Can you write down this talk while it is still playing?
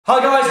Hi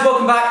guys,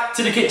 welcome back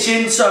to the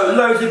kitchen. So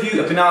loads of you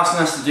have been asking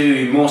us to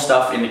do more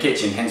stuff in the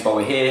kitchen, hence why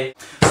we're here.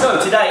 So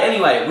today,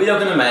 anyway, we are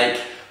going to make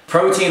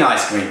protein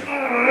ice cream.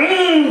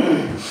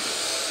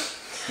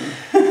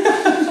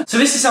 So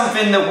this is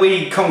something that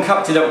we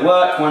concocted at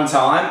work one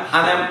time,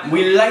 and then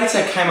we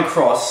later came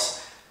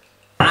across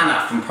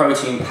Anna from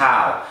Protein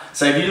Pow.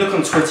 So if you look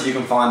on Twitter you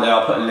can find her,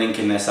 I'll put a link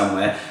in there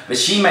somewhere. But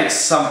she makes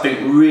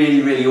something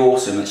really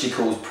awesome that she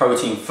calls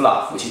protein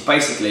fluff, which is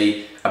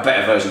basically a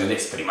better version of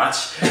this pretty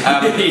much.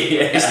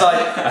 It's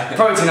like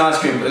protein ice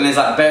cream, but then there's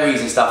like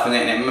berries and stuff in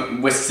it, and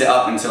it whisks it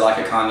up into like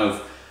a kind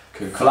of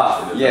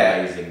fluff.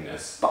 Yeah.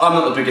 Amazingness. But I'm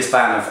not the biggest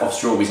fan of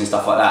strawberries and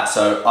stuff like that,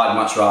 so I'd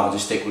much rather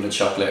just stick with the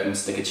chocolate and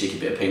stick a cheeky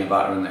bit of peanut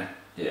butter in there.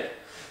 Yeah.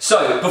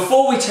 So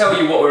before we tell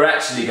you what we're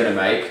actually going to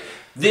make,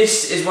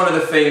 this is one of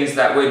the things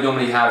that we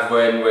normally have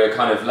when we're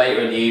kind of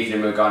later in the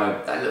evening. We're kind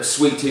of, that little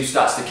sweet tooth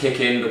starts to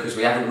kick in because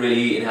we haven't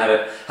really eaten, had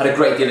a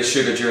great deal of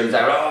sugar during the day.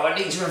 Oh, I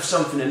need to have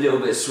something a little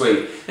bit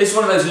sweet. This is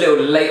one of those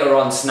little later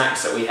on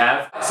snacks that we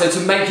have. So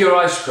to make your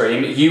ice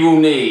cream, you will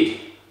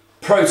need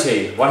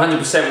protein,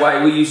 100%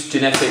 whey. We use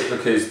genetic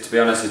because, to be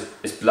honest,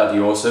 it's bloody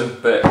awesome.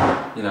 But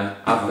you know,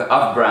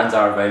 other brands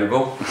are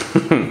available.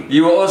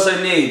 You will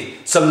also need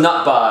some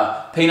nut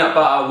butter, peanut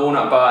butter,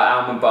 walnut butter,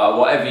 almond butter,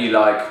 whatever you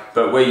like.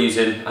 But we're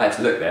using, I had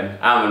to look then,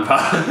 almond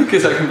butter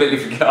because I completely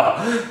forgot.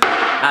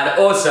 And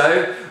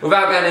also,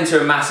 without going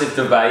into a massive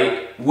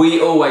debate, we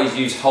always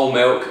use whole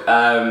milk.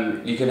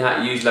 You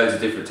can use loads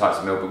of different types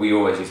of milk, but we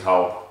always use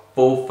whole.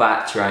 Full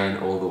fat train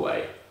all the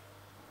way.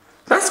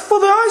 That's for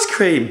the ice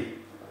cream.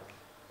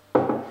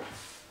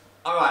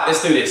 Alright,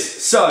 let's do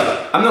this.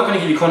 So, I'm not going to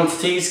give you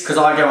quantities because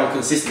I go on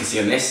consistency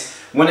on this.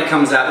 When it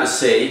comes out, you'll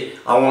see,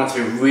 I want it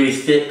to be really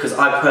thick because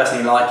I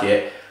personally like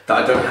it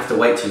that I don't have to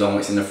wait too long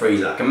when it's in the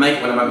freezer. I can make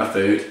it when I make my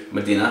food,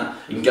 my dinner.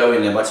 You can go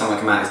in there, by the time I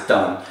come out it's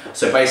done.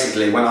 So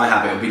basically, when I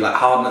have it, it'll be like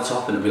hard on the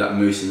top and it'll be like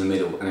mousse in the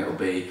middle, and it'll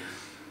be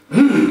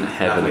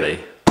heavenly.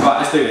 Right,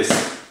 let's do this.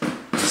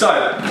 So,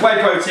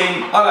 whey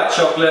protein, I like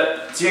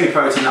chocolate, it's the only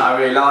protein that I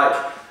really like.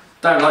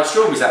 Don't like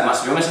strawberries that much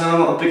to be honest, and I'm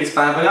not the biggest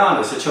fan of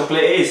bananas, so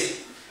chocolate it is.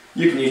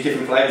 You can use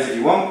different flavours if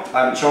you want.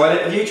 I haven't tried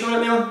it. Have you tried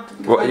it, Leon?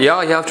 Well, yeah,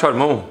 I've tried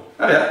them all.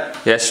 Oh yeah?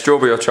 Yeah,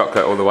 strawberry or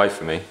chocolate all the way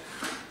for me.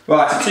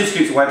 Right, so 2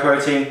 scoops of whey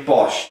protein,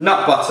 bosh.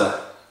 Nut butter,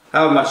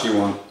 however much you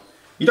want.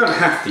 You don't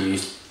have to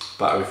use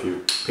butter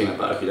peanut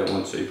butter if you don't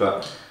want to,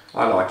 but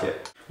I like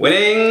it.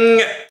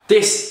 Winning!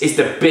 This is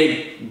the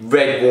big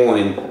red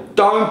warning.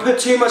 Don't put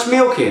too much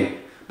milk in,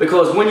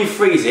 because when you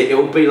freeze it, it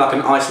will be like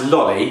an iced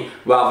lolly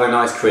rather than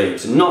ice cream.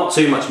 So not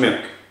too much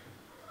milk.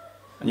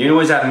 And you can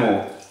always add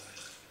more.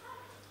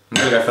 I'm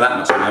going to go for that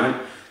much at the moment.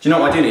 Do you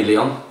know what I do need,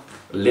 Leon?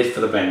 A lid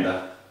for the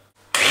blender.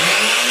 We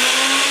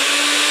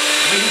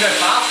can go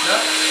faster.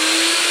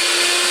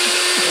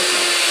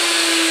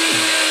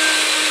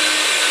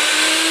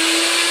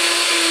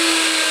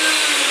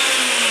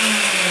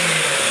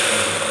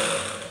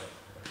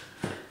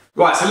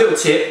 Right, so a little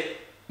tip,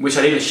 which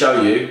I didn't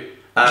show you,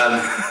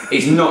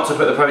 is not to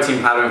put the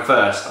protein powder in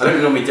first. I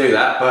don't normally do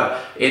that, but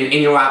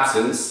in your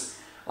absence,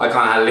 I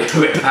kind of had a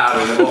little bit of powder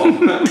in the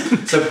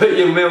bottom. So put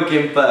your milk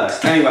in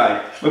first.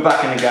 Anyway, we're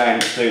back in the game,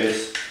 let's do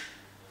this.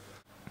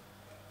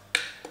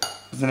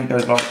 Then it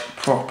goes like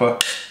proper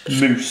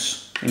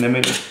mousse in the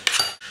middle.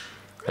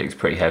 I think it's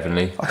pretty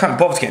heavenly. I can't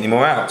bother to get any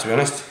more out, to be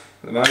honest,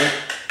 at the moment.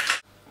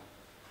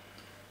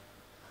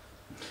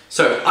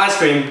 So, ice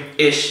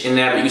cream-ish in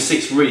there, but you can see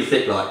it's really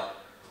thick like.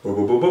 Boop,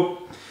 boop, boop, boop.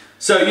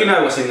 So you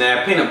know what's in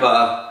there, peanut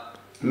butter,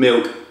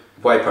 milk,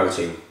 whey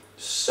protein.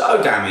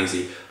 So damn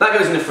easy. That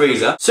goes in the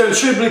freezer. So in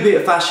true Blue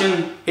Peter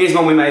fashion, here's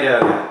one we made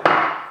earlier.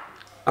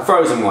 A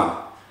frozen one.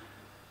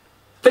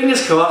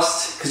 Fingers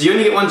crossed, because you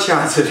only get one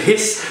chance of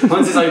this.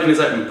 Once it's open,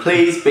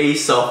 please be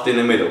soft in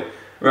the middle.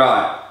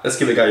 Right, let's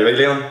give it a go. You ready,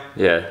 Leon?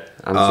 Yeah.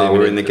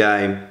 We're in the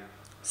game.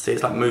 See,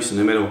 it's like mousse in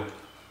the middle.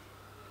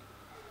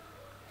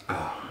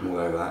 Oh, I'm all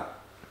over that.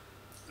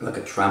 Like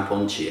a tramp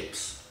on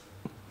chips.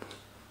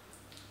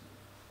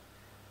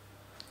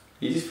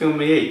 You just filmed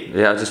me eat?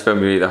 Yeah, I just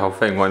filmed you eat the whole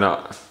thing, why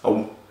not?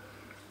 Oh,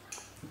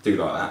 do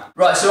like that.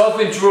 Right, so I've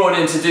been drawn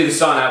in to do the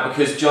sign out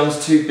because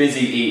John's too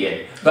busy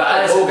eating.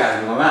 But as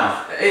orgasm in my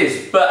mouth. It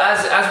is. But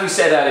as we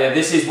said earlier,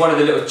 this is one of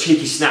the little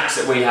cheeky snacks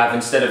that we have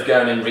instead of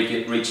going and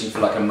reaching for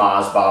like a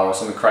Mars bar or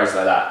something crazy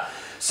like that.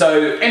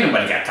 So ain't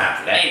nobody got time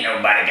for that. Ain't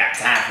nobody got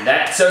time for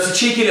that. So it's a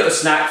cheeky little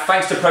snack,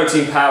 thanks to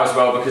Protein Power as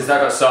well, because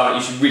they've got some.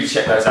 You should really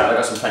check those out. They've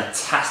got some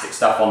fantastic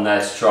stuff on there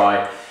to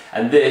try.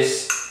 And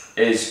this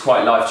is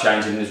quite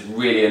life-changing and it's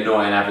really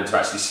annoying having to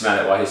actually smell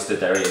it while he stood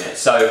there eating it.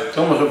 So it's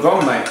almost all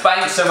gone, mate.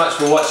 Thanks so much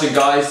for watching,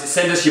 guys.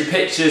 Send us your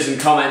pictures and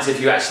comments if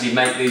you actually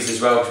make these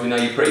as well, because we know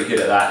you're pretty good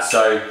at that.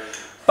 So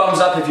thumbs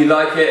up if you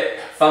like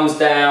it, thumbs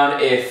down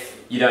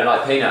if you don't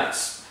like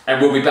peanuts. And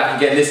we'll be back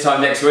again this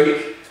time next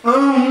week.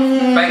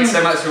 Thanks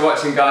so much for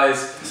watching,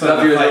 guys.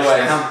 Love you as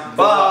always.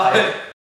 Bye.